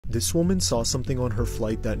This woman saw something on her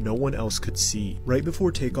flight that no one else could see. Right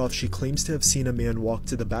before takeoff, she claims to have seen a man walk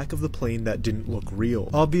to the back of the plane that didn't look real.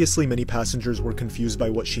 Obviously, many passengers were confused by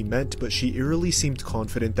what she meant, but she eerily seemed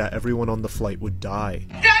confident that everyone on the flight would die.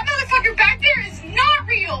 That motherfucker back there is not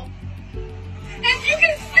real! And you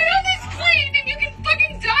can sit on this plane and you can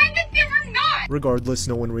fucking die with them or not! Regardless,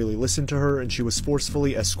 no one really listened to her, and she was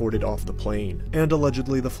forcefully escorted off the plane. And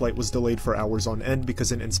allegedly, the flight was delayed for hours on end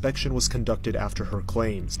because an inspection was conducted after her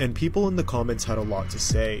claims. And people in the comments had a lot to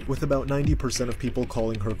say, with about 90% of people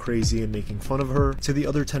calling her crazy and making fun of her, to the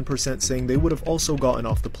other 10% saying they would have also gotten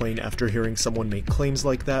off the plane after hearing someone make claims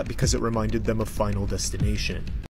like that because it reminded them of Final Destination.